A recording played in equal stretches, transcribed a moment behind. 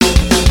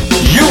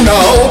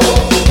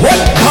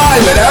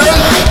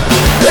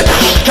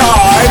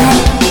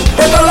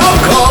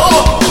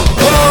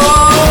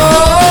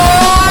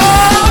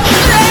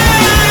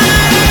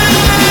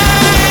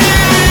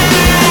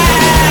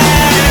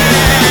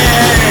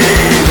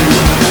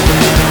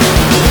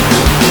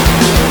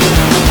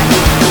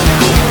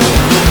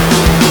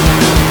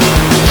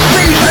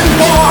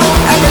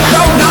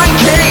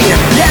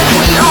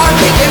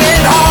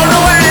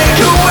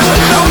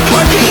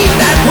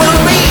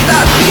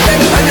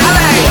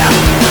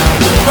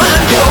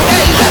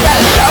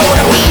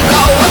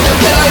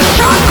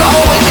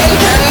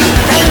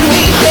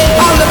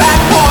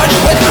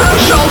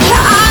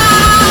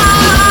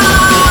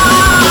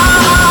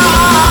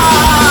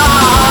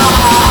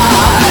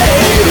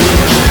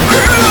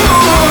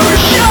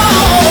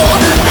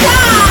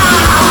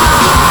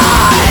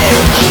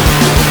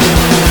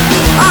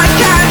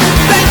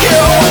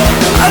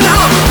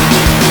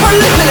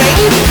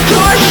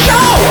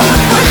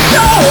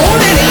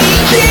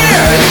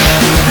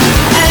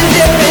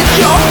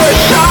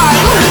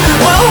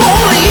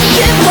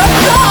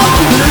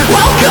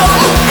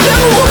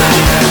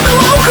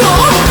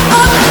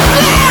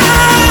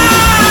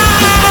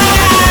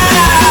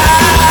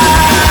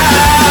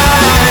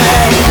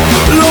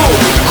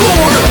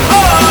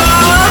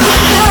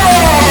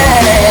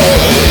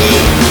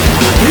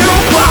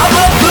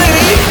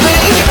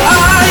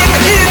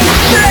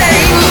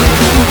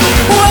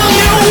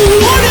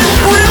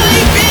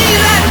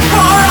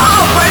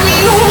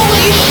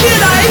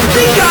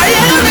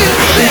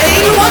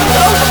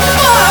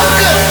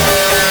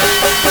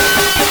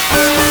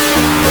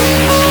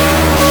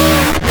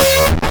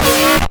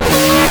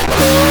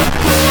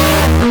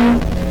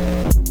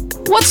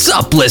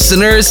up,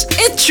 listeners?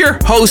 It's your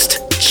host,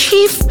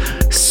 Chief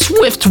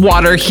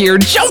Swiftwater here,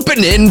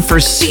 jumping in for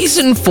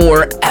Season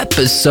 4,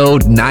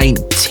 Episode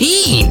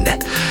 19.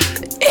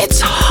 It's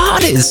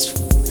hot as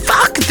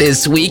fuck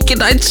this week,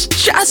 and it's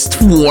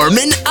just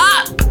warming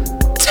up.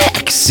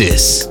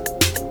 Texas.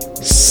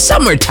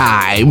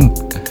 Summertime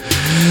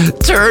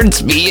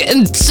turns me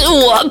into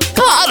a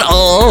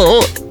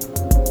puddle.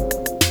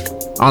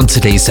 On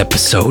today's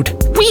episode,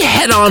 we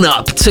head on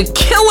up to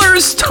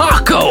Killer's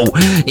Taco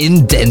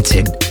in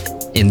Denton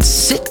and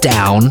sit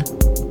down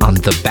on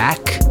the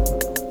back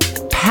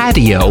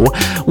patio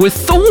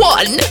with the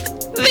one,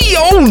 the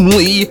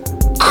only,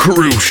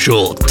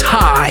 Crucial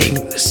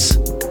Times.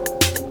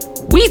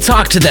 We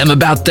talk to them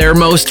about their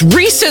most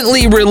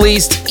recently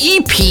released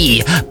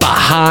EP,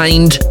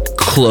 Behind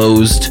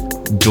Closed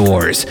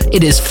Doors.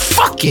 It is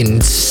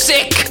fucking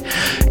sick,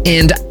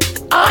 and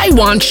I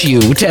want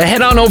you to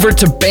head on over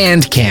to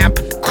Bandcamp,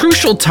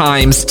 Crucial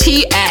Times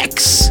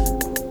TX,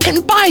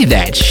 and buy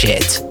that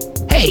shit.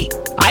 Hey,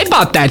 I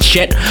bought that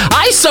shit.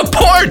 I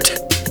support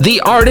the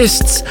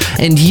artists,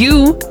 and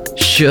you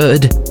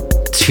should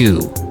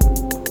too.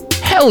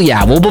 Hell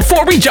yeah. Well,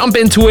 before we jump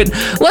into it,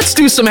 let's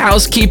do some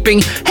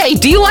housekeeping. Hey,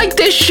 do you like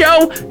this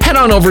show? Head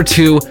on over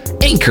to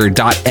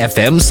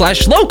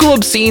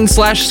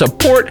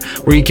anchor.fm/localobscene/support,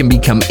 where you can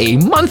become a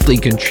monthly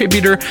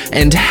contributor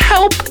and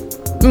help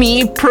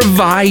me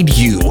provide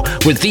you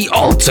with the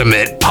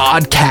ultimate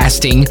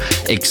podcasting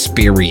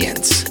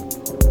experience.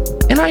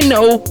 And I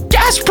know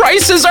gas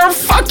prices are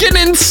fucking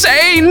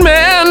insane,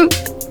 man,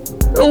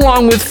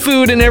 along with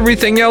food and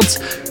everything else.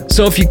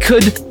 So if you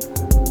could,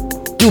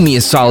 do me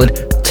a solid,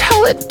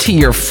 tell it to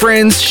your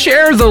friends,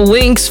 share the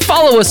links,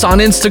 follow us on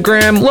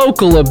Instagram,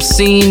 Local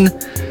Obscene,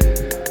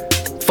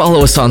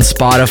 follow us on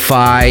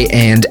Spotify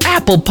and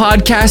Apple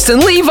Podcasts,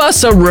 and leave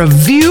us a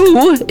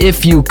review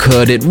if you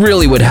could. It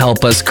really would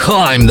help us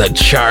climb the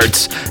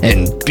charts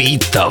and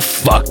beat the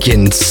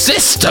fucking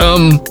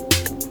system.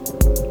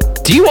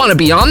 Do you want to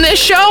be on this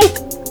show?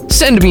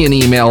 Send me an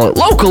email at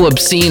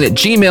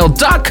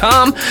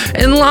localobscene@gmail.com,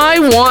 and I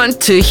want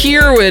to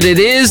hear what it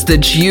is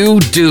that you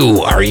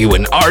do. Are you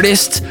an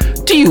artist?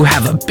 Do you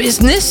have a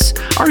business?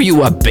 Are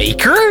you a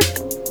baker?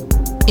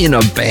 In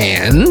a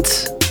band?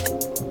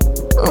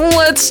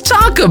 Let's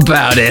talk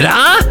about it,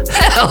 huh?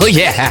 Hell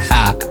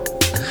yeah!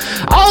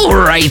 All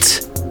right.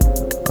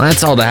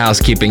 That's all the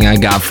housekeeping I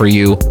got for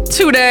you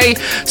today.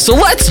 So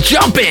let's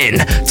jump in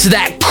to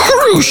that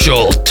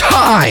Crucial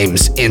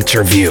Times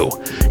interview.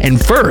 And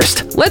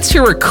first, let's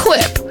hear a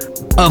clip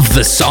of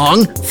the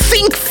song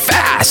Think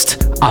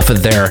Fast off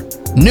of their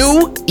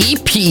new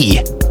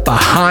EP,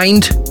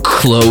 Behind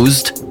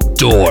Closed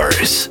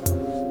Doors.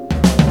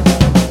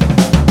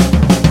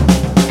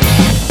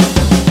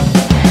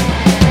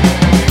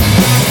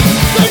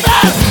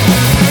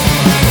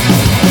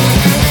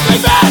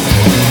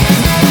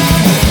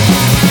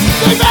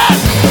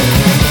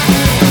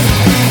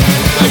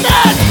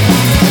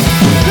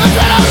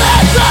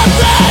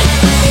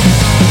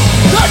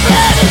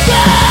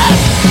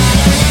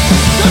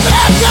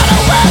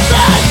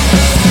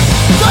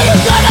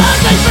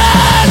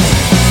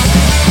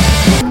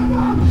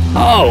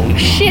 Oh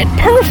shit,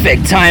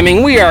 perfect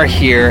timing. We are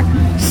here,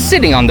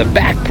 sitting on the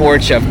back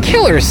porch of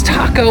Killer's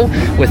Taco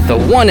with the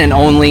one and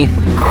only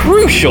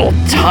Crucial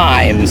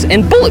Times.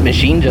 And Bullet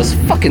Machine just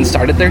fucking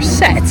started their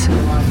set.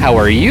 How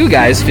are you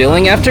guys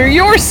feeling after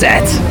your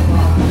set?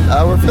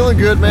 We're feeling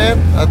good, man.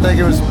 I think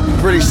it was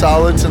pretty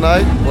solid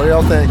tonight. What do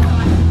y'all think?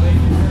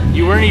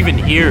 You weren't even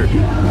here.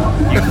 You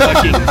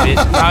fucking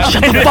bitch.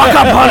 Shut the fuck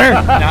up, Hunter!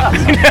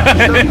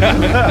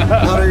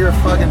 Hunter, you're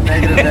fucking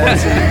negative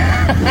Nancy.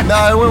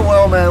 No, it went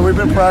well, man. We've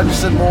been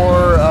practicing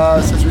more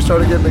since we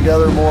started getting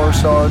together more,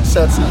 so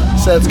set's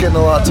getting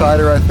a lot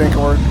tighter, I think,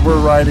 and we're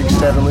writing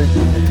steadily.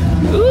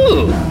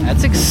 Ooh,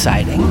 that's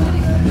exciting.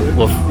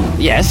 Well,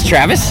 yes,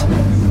 Travis?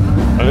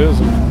 What is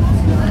it?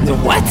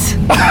 What?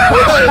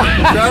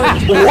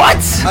 Travis,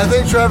 What? I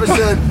think Travis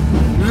said,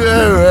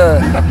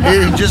 yeah.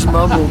 He just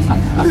mumbled.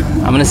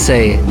 I'm gonna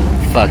say,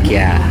 fuck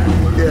yeah.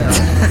 Yeah.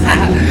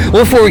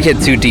 Well, before we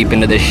get too deep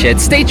into this shit,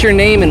 state your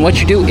name and what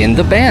you do in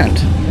the band.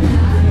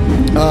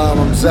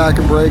 I'm Zach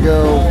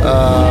Abrego,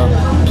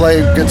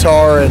 play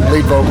guitar and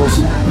lead vocals.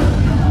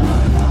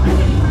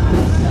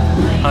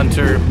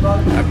 Hunter.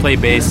 I play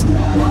bass.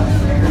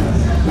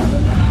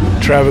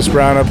 Travis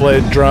Brown, I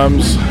played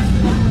drums.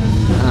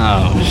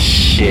 Oh,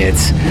 shit.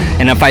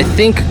 And if I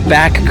think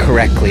back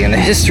correctly in the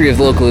history of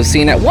the local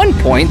scene, at one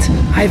point,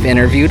 I've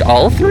interviewed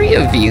all three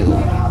of you.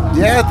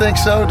 Yeah, I think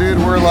so, dude.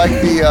 We're like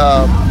the,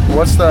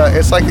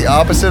 it's like the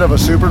opposite of a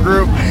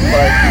supergroup.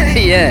 Like,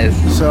 Yes.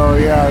 so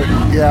yeah,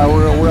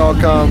 we all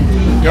come.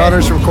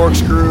 Hunter's from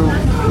Corkscrew.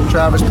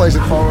 Travis plays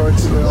at Faux Ridge.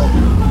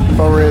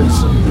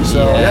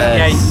 So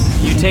Yeah,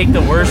 you take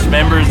the worst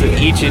members of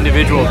each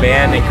individual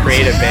band and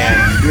create a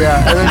band.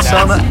 yeah, and then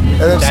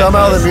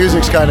somehow the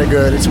music's kind of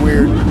good. It's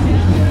weird.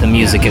 The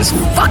music is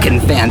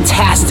fucking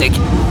fantastic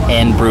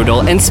and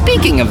brutal. And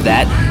speaking of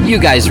that, you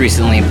guys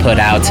recently put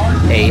out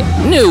a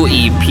new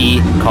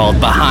EP called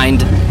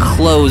Behind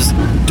Closed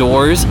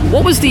outdoors.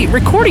 What was the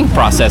recording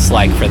process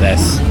like for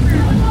this?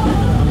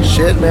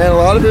 Shit, man. A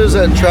lot of it was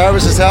at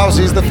Travis's house.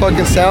 He's the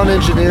fucking sound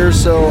engineer.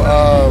 So,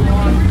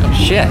 Oh,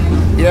 shit.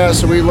 yeah,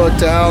 so we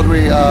looked out.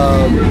 We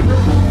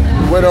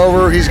went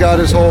over. He's got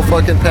his whole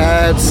fucking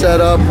pad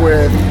set up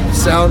with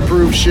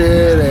soundproof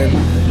shit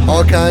and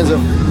all kinds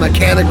of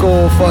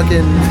mechanical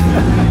fucking,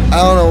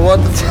 I don't know what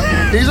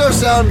he's our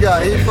sound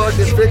guy. He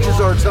fucking fixes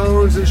our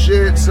tones and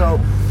shit. So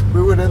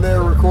we went in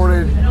there,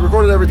 recorded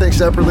everything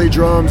separately,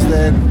 drums,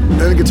 then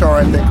guitar,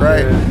 I think,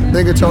 right?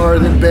 Then guitar,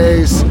 then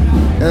bass,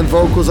 and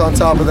vocals on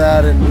top of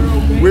that.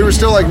 And we were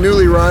still like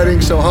newly writing,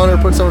 so Hunter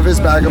put some of his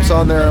backups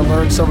on there and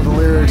learned some of the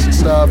lyrics and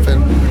stuff.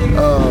 And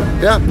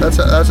yeah,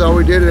 that's how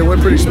we did it. It went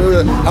pretty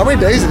smooth. How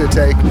many days did it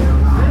take?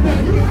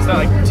 It's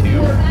not like 2.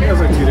 It was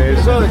like 2 days.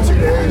 It's only 2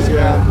 days,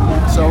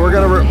 yeah. So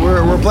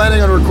we're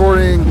planning on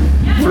recording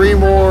 3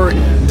 more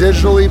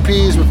digital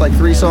EPs with like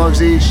 3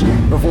 songs each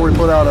before we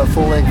put out a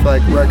full-length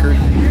like record.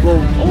 Well,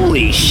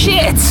 Holy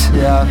shit!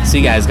 yeah. So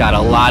you guys got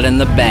a lot in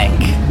the bank.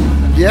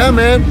 Yeah,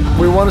 man.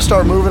 We want to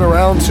start moving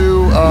around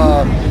too.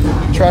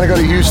 Trying to go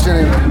to Houston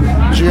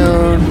in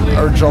June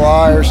or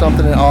July or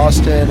something, in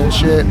Austin and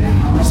shit.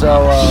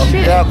 So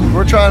yeah,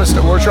 we're trying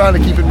to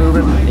keep it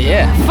moving.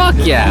 Yeah, fuck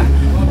yeah.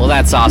 Well,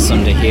 that's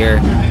awesome to hear.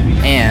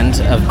 And,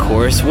 of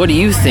course, what do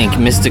you think,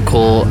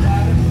 mystical,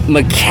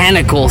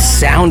 mechanical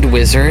sound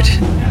wizard?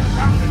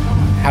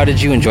 How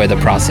did you enjoy the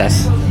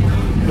process?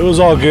 It was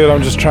all good.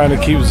 I'm just trying to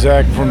keep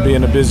Zach from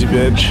being a busy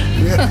bitch.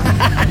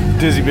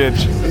 Dizzy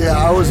bitch. Yeah,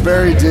 I was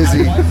very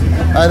dizzy.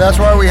 That's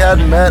why we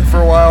hadn't met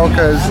for a while,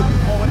 because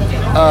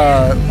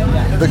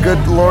the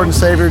good Lord and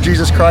Savior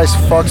Jesus Christ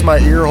fucks my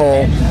ear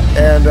hole,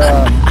 and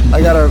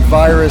I got a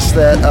virus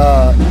that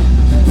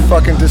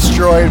fucking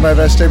destroyed my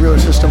vestibular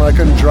system. I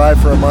couldn't drive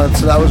for a month,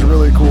 so that was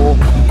really cool.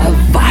 A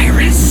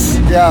virus?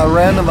 Yeah,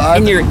 random.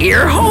 In your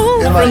ear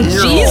hole? In my From ear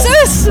hole.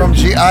 Jesus? From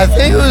I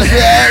think it was.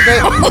 Yeah,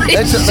 Holy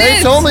they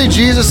shit. told me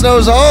Jesus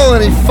knows all,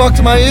 and he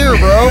fucked my ear,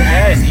 bro.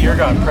 Yeah, his ear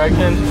got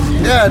pregnant.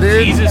 Yeah,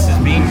 dude. Jesus is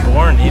being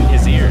born in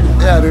his ear.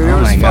 Yeah, dude. It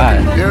was my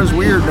God. fucking. It was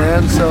weird,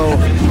 man. So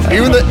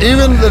even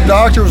the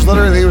doctor was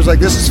literally, he was like,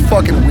 "This is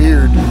fucking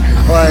weird.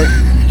 Like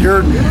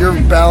your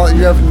balance,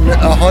 you have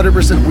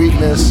 100%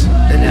 weakness,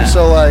 and you're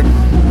so like."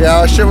 Yeah,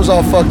 our shit was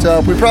all fucked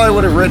up. We probably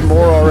would have written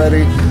more already,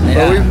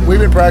 Yeah. but we've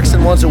been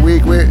practicing once a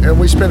week.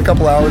 We spent a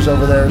couple hours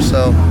over there,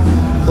 so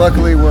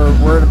luckily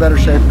we're in a better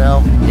shape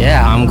now.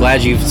 Yeah, I'm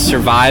glad you've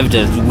survived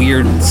a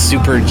weird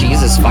super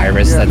Jesus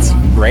virus. Yeah. That's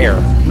rare.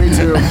 Me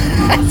too.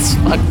 That's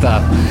fucked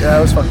up. Yeah,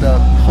 it was fucked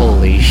up.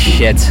 Holy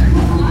shit.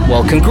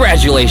 Well,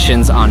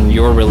 congratulations on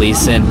your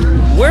release, and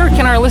where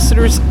can our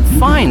listeners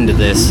find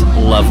this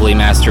lovely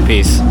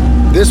masterpiece?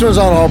 This one's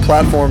on all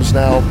platforms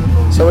now.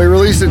 So we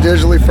released it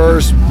digitally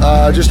first,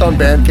 just on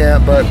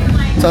Bandcamp, but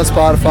it's on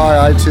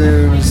Spotify,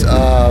 iTunes.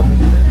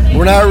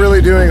 We're not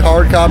really doing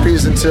hard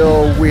copies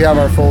until we have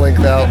our full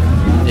length out.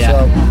 Yeah.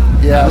 So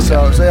yeah,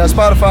 so yeah,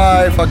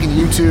 Spotify, fucking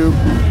YouTube.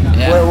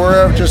 Yeah.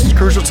 We're just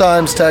Crucial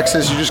Times,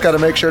 Texas. You just got to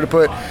make sure to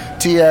put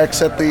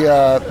TX at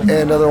the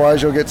end,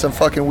 otherwise you'll get some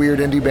fucking weird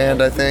indie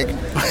band, I think.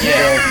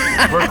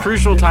 Yeah. We're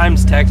Crucial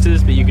Times,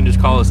 Texas, but you can just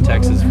call us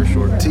Texas for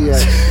short.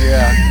 TX,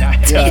 yeah.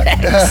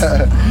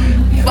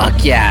 TX.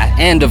 Fuck yeah.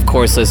 And of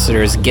course,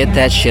 listeners, get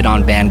that shit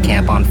on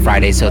Bandcamp on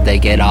Friday so they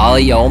get all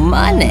your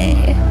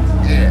money.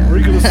 Or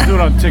you can listen to it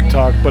on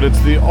TikTok, but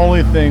it's the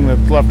only thing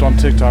that's left on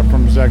TikTok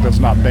from Zach that's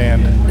not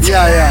banned.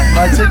 Yeah.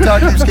 My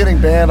TikTok keeps getting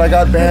banned. I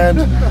got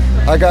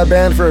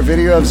banned for a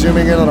video of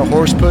zooming in on a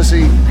horse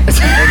pussy, and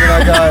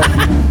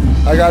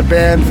then I got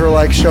banned for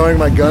like showing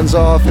my guns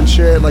off and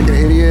shit like an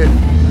idiot,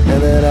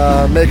 and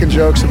then making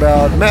jokes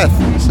about meth.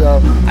 So.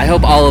 I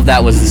hope all of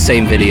that was the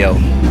same video.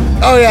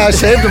 Oh yeah, I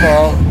saved them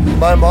all.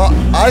 My mom,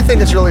 I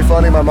think it's really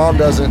funny. My mom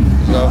doesn't.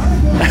 So.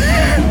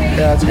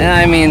 Yeah, it's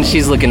I mean,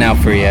 she's looking out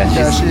for you.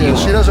 Yeah, she is.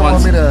 She doesn't want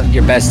wants me to-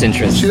 your best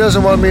interest. She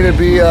doesn't want me to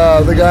be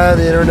the guy on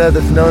the internet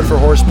that's known for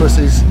horse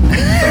pussies.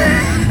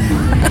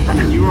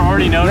 You were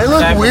already known They for look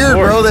that weird,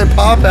 before. bro. They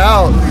pop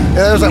out. And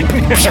there's like,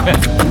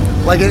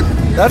 like it.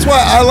 That's why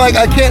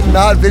I can't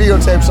not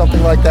videotape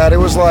something like that. It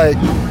was like,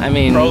 I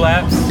mean,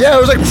 Prolapse? yeah, it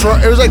was like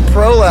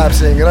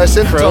prolapsing, and I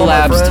sent it to all my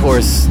prolapsed friends.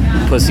 horse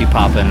pussy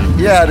popping.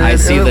 Yeah, dude, I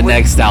see the we-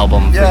 next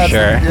album Yeah, for sure.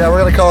 Yeah,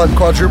 we're gonna call it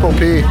Quadruple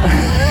P.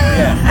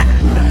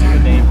 Yeah.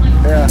 Good name.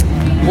 Yeah.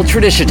 Well,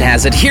 tradition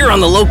has it, here on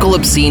the Local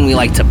Obscene, we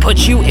like to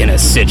put you in a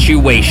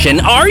situation.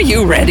 Are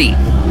you ready?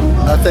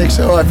 I think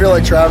so. I feel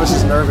like Travis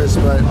is nervous,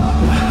 but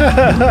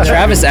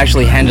Travis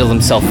actually handled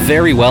himself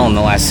very well in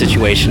the last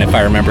situation, if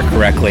I remember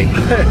correctly.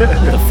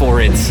 The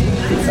forwards.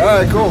 all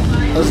right, cool.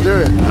 Let's do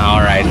it. All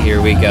right,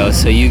 here we go.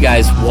 So you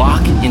guys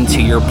walk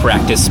into your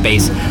practice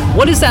space.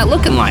 What is that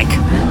looking like?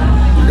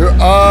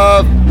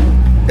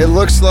 It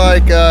looks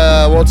like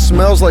it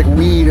smells like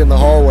weed in the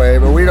hallway,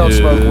 but we don't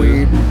smoke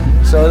weed,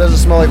 so it doesn't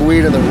smell like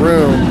weed in the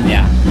room.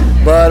 Yeah.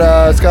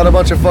 But it's got a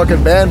bunch of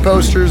fucking band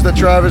posters that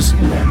Travis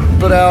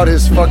put out,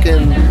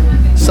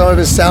 some of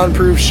his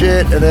soundproof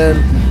shit, and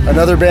then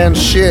another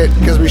band's shit,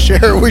 because we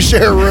share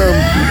a room.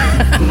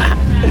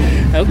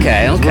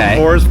 Okay.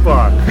 Poor as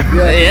fuck.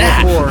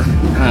 Yeah. Four.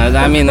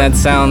 I mean, that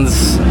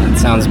sounds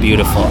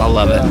beautiful. I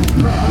love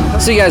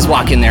it. So you guys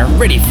walk in there,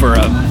 ready for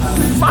a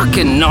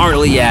fucking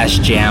gnarly ass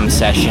jam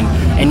session,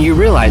 and you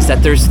realize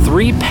that there's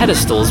 3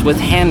 pedestals with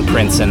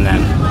handprints in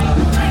them.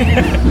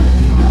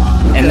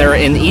 And they're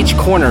in each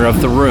corner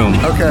of the room.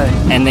 Okay.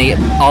 And they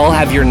all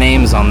have your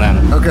names on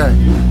them. Okay.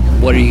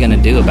 What are you gonna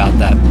do about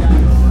that?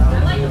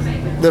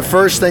 The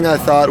first thing I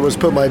thought was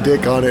put my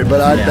dick on it, but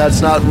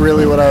that's not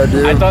really what I would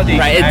do. I thought the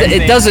Right, exact it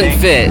same doesn't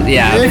thing. fit.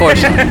 Yeah,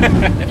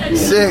 unfortunately.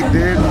 Sick,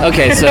 dude.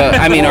 Okay, so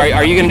I mean,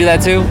 are you gonna do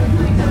that too?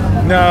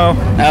 No.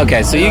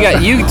 Okay, so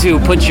you two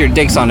put your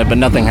dicks on it, but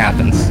nothing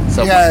happens.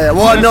 So Yeah.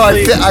 Well, no,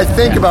 I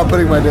think about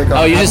putting my dick on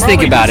Oh, it. you just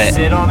think Probably about just it.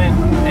 Sit on it,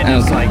 and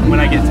just Okay. like when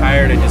I get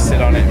tired, I just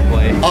sit on it and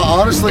play.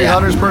 Honestly, Yeah.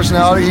 Hunter's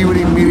personality, he would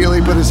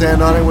immediately put his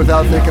hand on it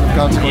without thinking of Yeah.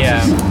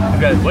 consequences.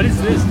 I've got, what is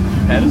this?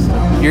 Pedestal?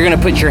 You're gonna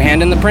put your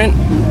hand in the print?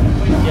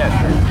 Yeah,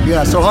 sure.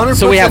 Yeah, so Hunter.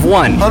 So puts we have it,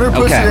 one. Hunter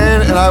puts Okay.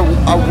 it in,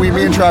 and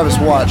me and Travis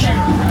watch.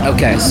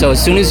 Okay, so as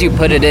soon as you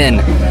put it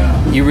in,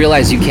 you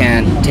realize you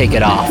can't take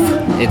it off.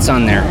 It's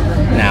on there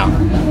now.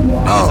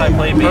 Unless I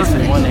play bass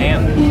in one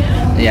hand.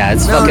 Yeah,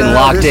 it's No, fucking no,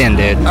 locked this- in,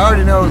 dude. I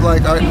already know.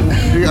 Like,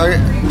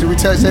 do we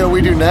say what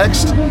we do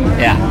next?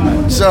 Yeah.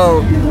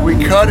 So we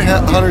cut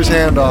Hunter's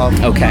hand off.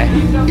 Okay.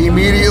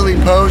 Immediately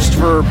post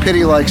for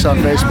pity likes on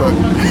Facebook.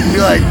 Be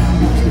like,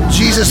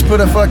 Jesus put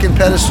a fucking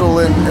pedestal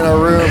in our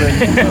room,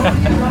 and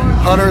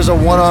Hunter's a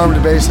one-armed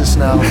bassist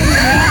now.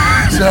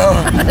 So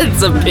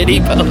It's a pity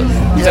post.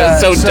 yeah,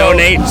 so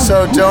donate.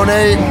 So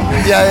donate.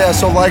 Yeah.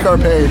 So like our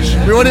page.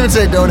 We won't even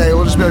say donate.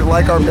 We'll just be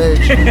like our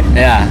page.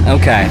 Yeah.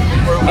 Okay.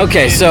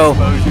 Okay. So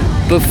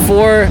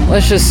before,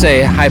 let's just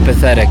say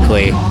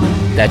hypothetically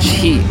that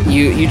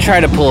you try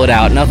to pull it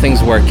out,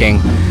 nothing's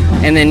working,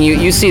 and then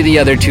you see the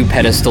other 2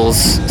 pedestals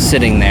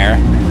sitting there.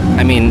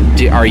 I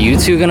mean, are you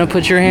 2 gonna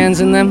put your hands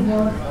in them?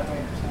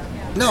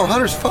 No,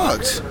 Hunter's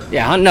fucked.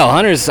 Yeah. No,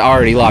 Hunter's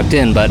already locked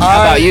in, but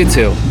how about you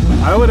 2?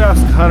 I would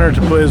ask Hunter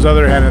to put his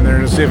other hand in there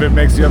to see if it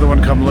makes the other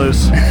one come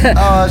loose. Oh,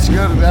 that's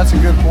good. That's a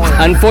good point.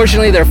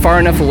 Unfortunately, they're far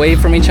enough away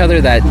from each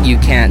other that you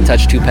can't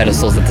touch 2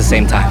 pedestals at the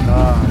same time.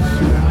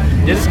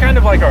 This is kind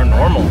of like our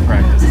normal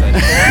practice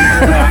session.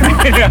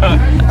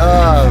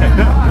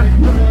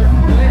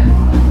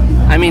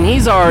 I mean,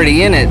 he's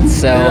already in it,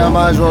 so Yeah, I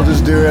might as well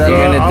just do it. You're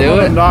gonna I'm do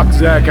gonna it? knock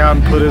Zach out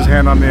and put his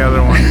hand on the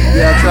other one.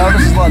 Yeah,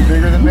 Travis is a lot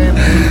bigger than me.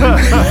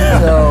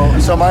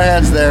 so my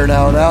hand's there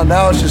now.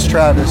 Now it's just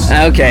Travis.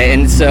 Okay,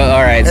 and so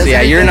all right, so Has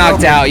yeah, you're anything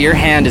knocked open? out. Your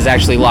hand is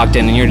actually locked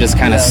in, and you're just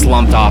kind of Yeah.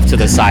 slumped off to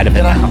the side of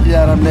it now.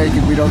 And I'm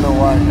naked. We don't know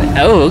why.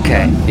 Oh,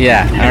 okay,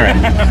 yeah, all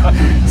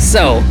right.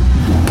 So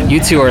you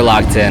 2 are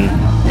locked in.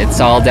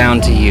 It's all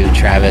down to you,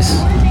 Travis.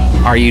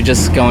 Are you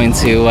just going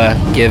to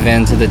give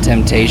in to the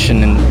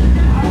temptation and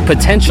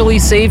potentially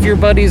save your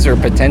buddies, or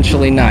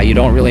potentially not? You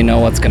don't really know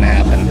what's gonna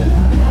happen.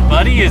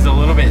 Buddy is a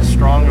little bit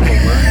stronger of a word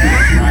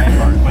than my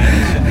part, but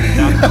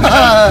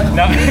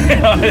no.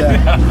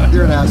 Yeah,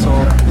 you're an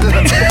asshole.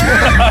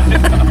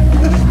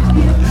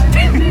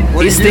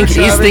 What He's do you do, he's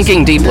Travis?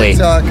 thinking deeply.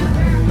 TikTok.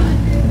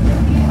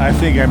 I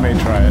think I may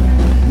try it.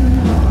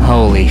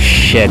 Holy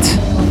shit.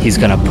 He's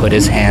gonna put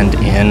his hand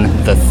in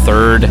the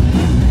 3rd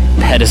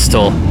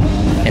pedestal,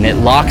 and it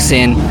locks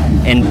in,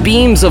 and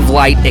beams of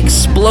light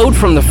explode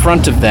from the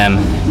front of them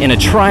in a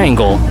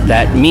triangle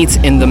that meets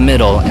in the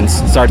middle and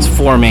starts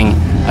forming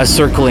a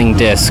circling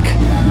disc.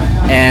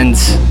 And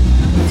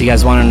do you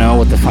guys want to know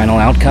what the final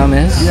outcome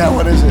is? Yeah,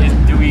 what is it?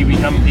 Do we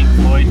become Pink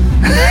Floyd?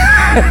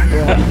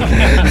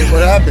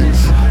 What happens?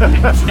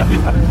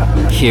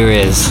 Here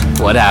is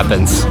what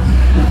happens.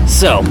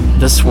 So,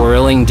 the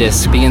swirling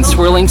disc begins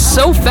swirling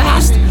so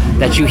fast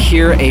that you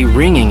hear a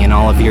ringing in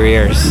all of your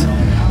ears.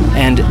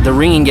 And the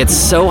ringing gets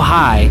so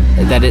high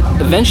that it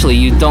eventually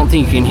you don't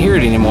think you can hear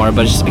it anymore,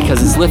 but it's just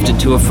because it's lifted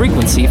to a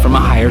frequency from a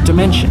higher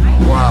dimension.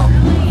 Wow.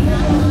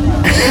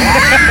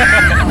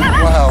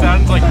 Wow.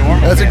 Sounds like normal.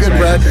 That's a good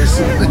practice.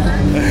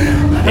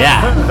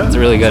 Yeah, it's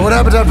really good. What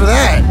happens after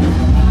that?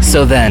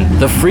 So then,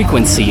 the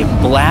frequency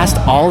blasts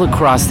all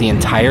across the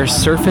entire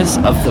surface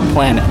of the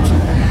planet,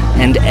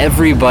 and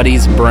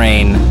everybody's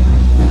brain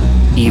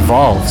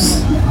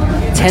evolves.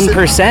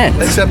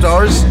 10%, Except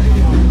ours?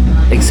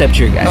 except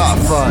your guys. Oh,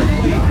 fuck.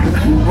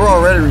 We're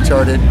already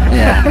retarded.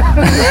 Yeah.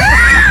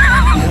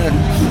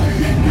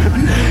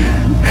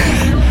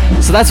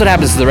 So that's what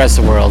happens to the rest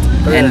of the world.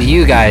 And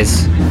you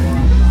guys,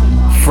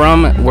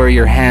 from where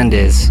your hand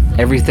is,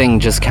 everything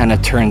just kind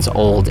of turns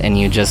old and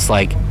you just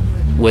like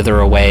wither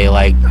away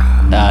like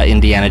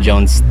Indiana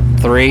Jones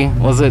 3,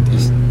 was it?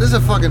 This is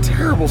a fucking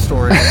terrible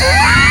story.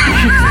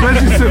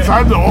 Especially since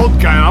I'm the old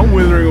guy and I'm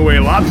withering away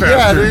a lot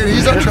Yeah, faster.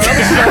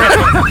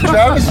 dude,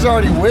 Travis is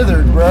already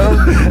withered, bro.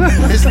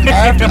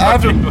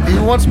 After he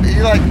wants me,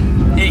 he like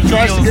He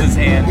tries to heals get his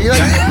hand. He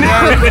like,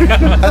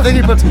 I think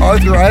he puts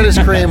arthritis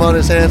cream on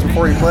his hands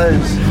before he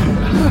plays.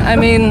 I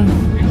mean,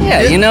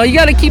 yeah, you know, you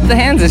got to keep the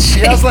hands in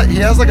shape. He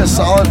has like a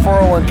solid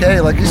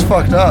 401k. Like he's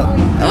fucked up.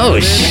 Oh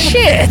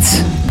shit!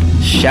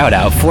 Shout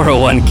out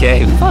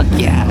 401k. Fuck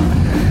yeah.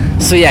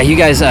 So yeah, you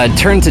guys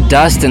turn to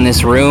dust in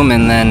this room,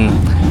 and then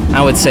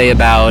I would say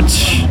about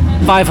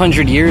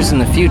 500 years in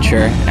the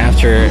future,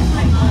 after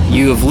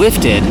you have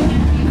lifted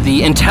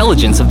the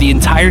intelligence of the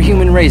entire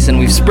human race and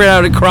we've spread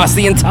out across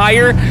the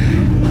entire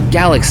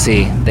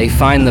galaxy, they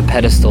find the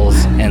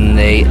pedestals and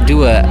they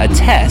do a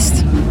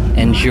test,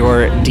 and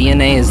your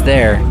DNA is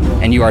there,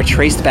 and you are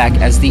traced back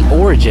as the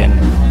origin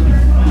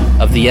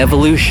of the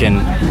evolution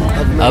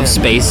of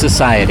space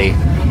society.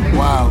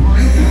 Wow.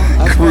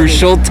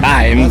 Crucial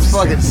times.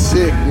 That's fucking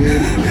sick,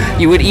 dude.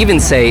 You would even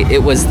say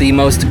it was the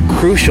most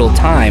crucial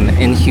time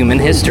in human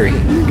history.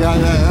 You got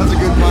that. That's a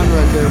good pun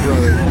right there,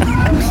 brother.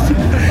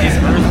 Is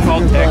Earth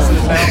called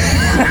Texas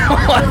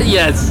now?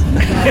 Yes.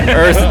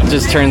 Earth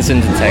just turns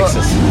into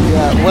Texas.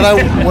 Yeah.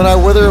 When I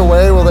wither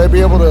away, will they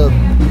be able to?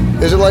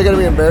 Is it like gonna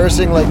be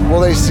embarrassing? Like, will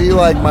they see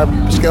like my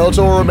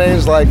skeletal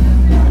remains? Like,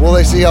 will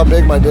they see how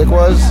big my dick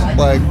was?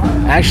 Like,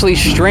 Actually,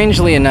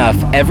 strangely enough,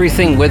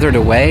 everything withered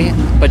away,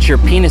 but your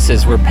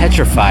penises were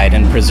petrified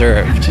and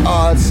preserved.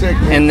 oh, that's sick,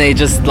 man. And they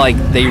just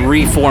they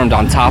reformed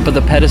on top of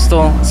the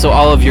pedestal, so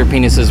all of your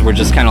penises were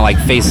just kind of like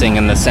facing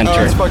in the Oh, center.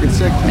 that's fucking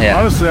sick. Yeah.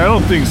 Honestly, I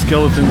don't think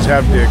skeletons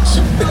have dicks.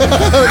 They're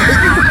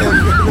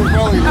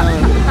probably not.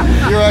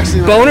 You're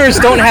actually right. Boners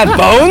don't have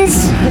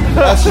bones?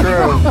 That's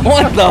true.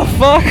 What the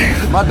fuck?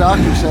 My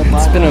doctor said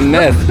mine. It's been a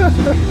myth.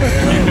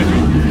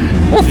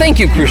 Well, thank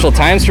you, Crucial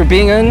Times, for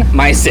being in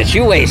my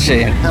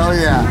situation. Hell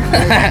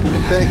yeah.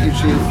 Thank you,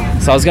 Chief.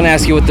 So I was going to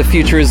ask you what the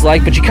future is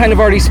like, but you kind of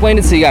already explained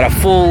it, so you got a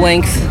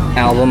full-length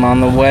album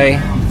on the way.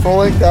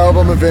 Full-length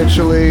album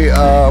eventually.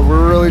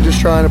 We're really just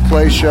trying to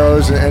play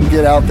shows and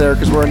get out there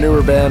because we're a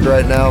newer band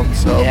right now.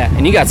 So Yeah,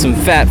 and you got some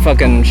fat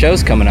fucking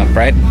shows coming up,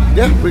 right?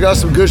 yeah, we got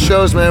some good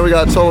shows, man. We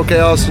got Total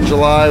Chaos in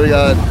July. We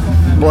got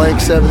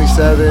Blank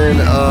 77.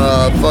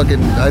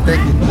 Fucking, I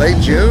think late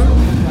June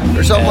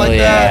or something Hell like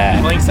that.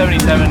 yeah. Blink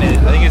 77,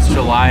 I think it's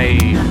July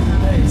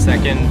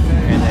 2nd,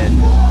 and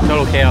then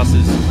Total Chaos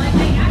is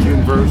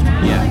June 1st.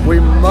 Yeah. We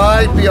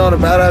might be on a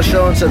Badass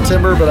show in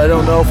September, but I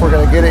don't know if we're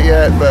gonna get it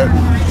yet. But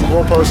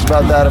we'll post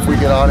about that if we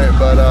get on it.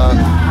 But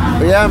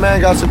yeah, man,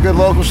 got some good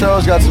local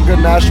shows, got some good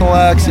national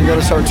acts, and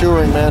gonna start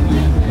touring, man.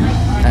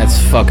 That's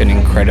fucking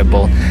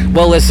incredible.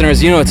 Well,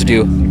 listeners, you know what to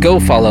do. Go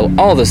follow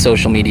all the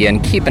social media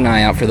and keep an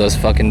eye out for those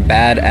fucking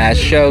badass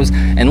shows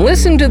and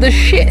listen to the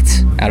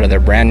shit out of their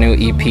brand new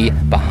EP,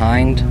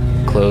 Behind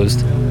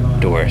Closed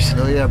Doors.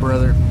 Hell yeah,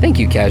 brother. Thank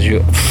you,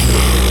 Kaiju.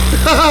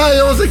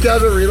 It was a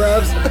casual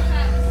relapse.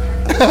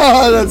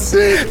 That's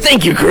sick.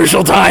 Thank you,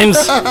 Crucial Times.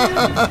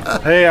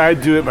 Hey, I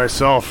do it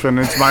myself, and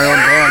it's my own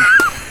band.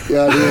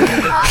 Yeah, dude.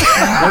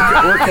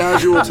 We're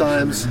casual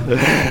times.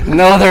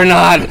 No, they're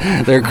not.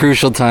 They're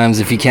Crucial Times.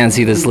 If you can't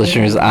see this,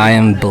 listeners, I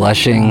am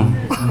blushing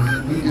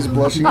He's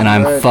blushing. and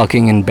I'm red.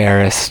 fucking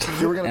embarrassed.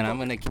 were gonna- And I'm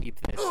gonna keep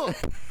this.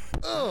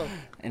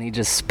 And he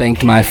just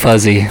spanked my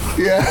fuzzy.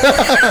 Yeah,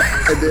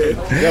 I did.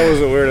 That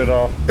wasn't weird at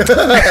all.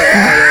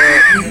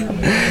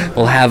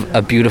 We'll have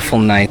a beautiful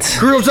night.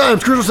 Crucial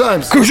times. Crucial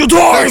times. Crucial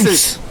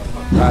Times!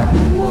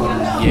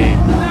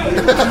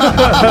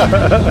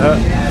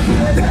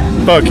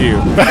 Fuck you.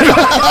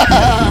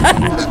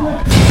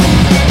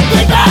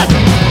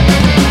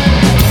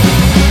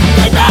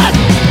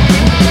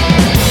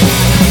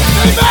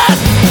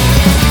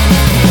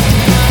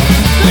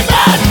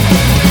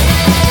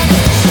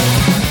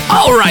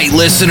 All right,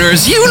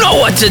 listeners, you know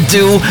what to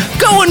do.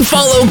 Go and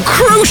follow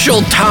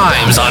Crucial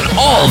Times on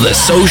all the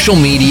social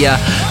media.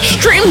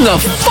 Stream the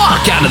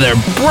fuck out of their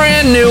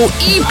brand new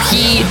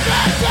EP,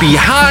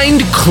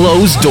 Behind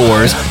Closed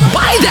Doors.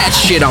 Buy that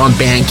shit on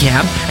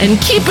Bandcamp and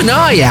keep an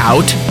eye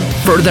out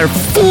for their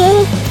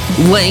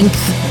full-length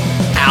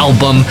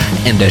album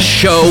and a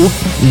show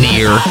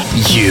near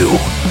you.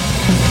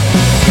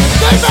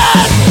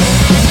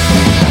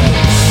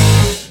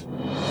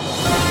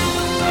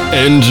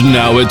 And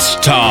now it's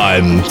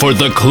time for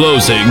the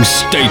closing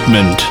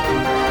statement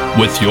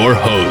with your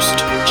host,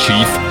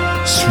 Chief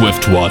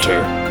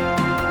Swiftwater.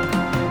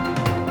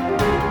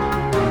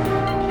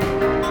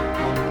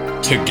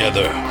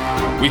 Together,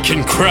 we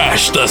can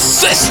crash the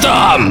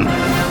system!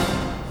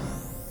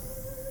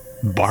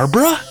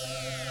 Barbara?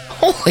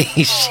 Holy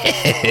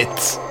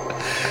shit.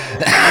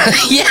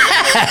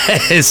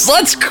 Yes,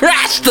 let's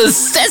crash the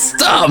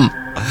system.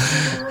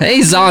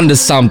 He's on to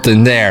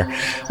something there.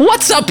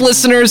 What's up,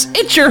 listeners?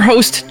 It's your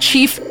host,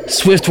 Chief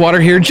Swiftwater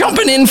here,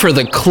 jumping in for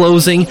the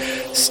closing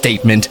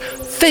statement.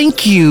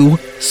 Thank you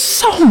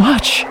so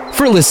much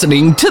for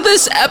listening to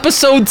this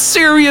episode.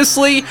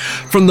 Seriously,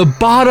 from the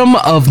bottom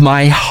of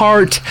my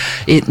heart,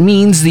 it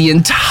means the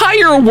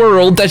entire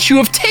world that you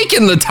have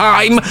taken the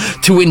time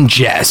to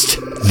ingest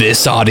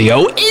this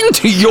audio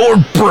into your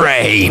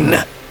brain.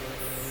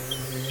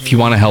 If you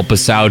want to help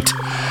us out,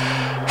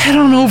 head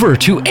on over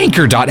to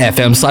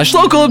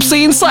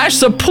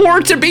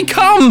anchor.fm/localobscene/support to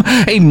become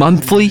a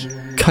monthly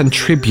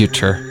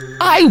contributor.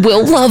 I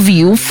will love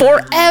you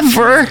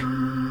forever.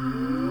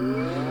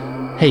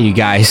 Hey, you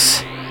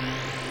guys.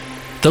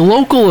 The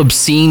Local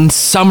Obscene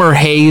Summer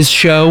Haze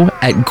show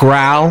at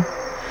Growl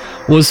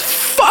was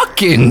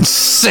fucking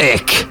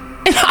sick.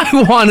 And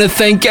I want to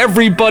thank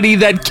everybody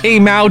that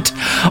came out.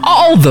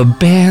 All the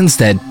bands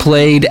that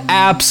played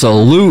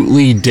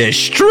absolutely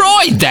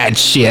destroyed that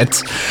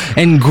shit.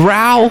 And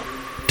Growl,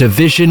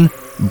 Division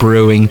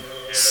Brewing,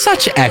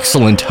 such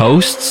excellent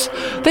hosts.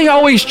 They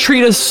always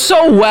treat us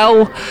so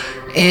well.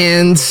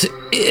 And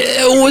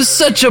it was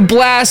such a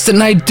blast.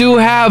 And I do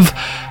have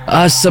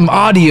some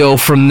audio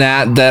from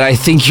that I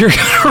think you're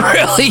going to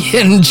really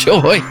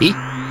enjoy.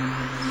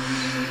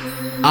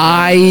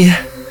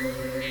 I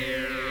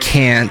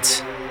can't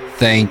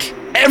thank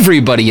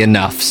everybody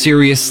enough.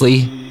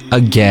 Seriously,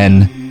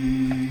 again,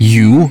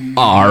 you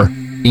are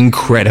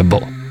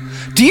incredible.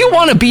 Do you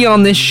want to be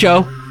on this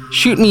show?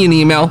 Shoot me an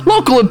email,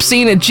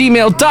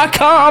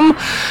 localobscene@gmail.com,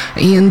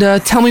 and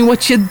tell me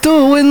what you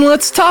do, and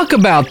let's talk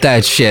about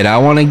that shit. I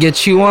want to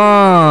get you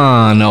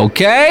on,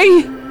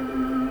 okay?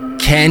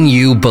 Can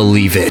you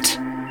believe it?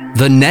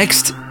 The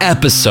next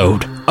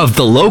episode of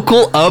the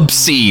Local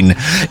Obscene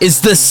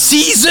is the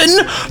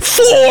Season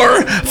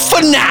 4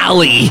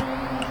 finale.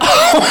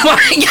 Oh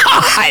my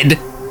god!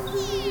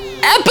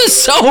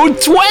 Episode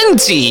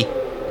 20!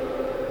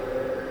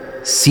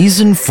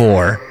 Season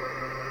 4,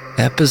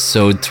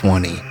 Episode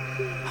 20.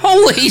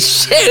 Holy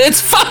shit,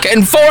 it's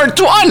fucking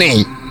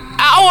 420!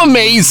 How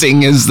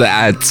amazing is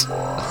that?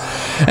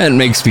 That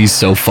makes me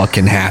so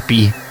fucking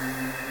happy.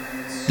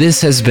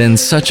 This has been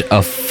such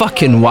a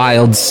fucking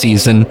wild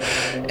season,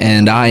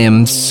 and I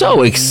am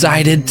so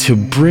excited to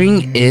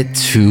bring it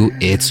to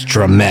its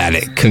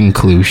dramatic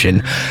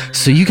conclusion.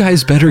 So you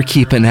guys better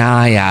keep an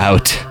eye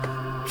out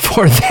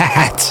for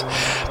that,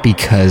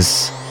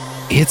 because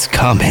it's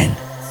coming,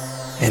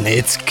 and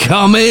it's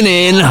coming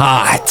in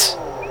hot.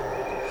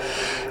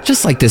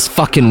 Just like this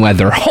fucking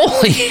weather.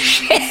 Holy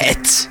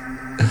shit!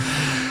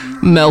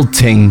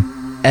 Melting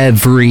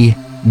every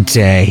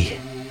day.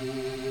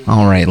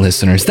 All right,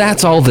 listeners,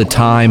 that's all the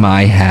time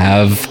I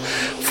have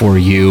for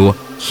you.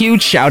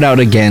 Huge shout out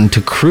again to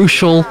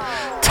Crucial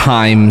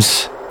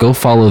Times. Go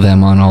follow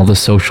them on all the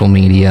social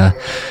media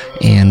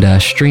and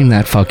stream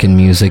that fucking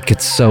music.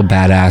 It's so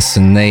badass,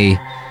 and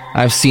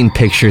I've seen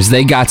pictures.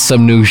 They got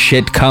some new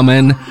shit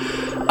coming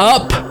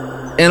up,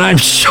 and I'm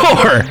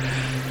sure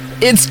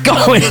it's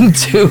going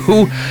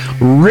to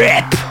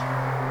rip.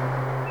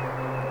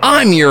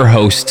 I'm your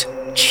host,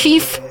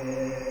 Chief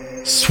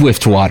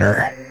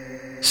Swiftwater,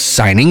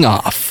 signing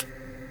off.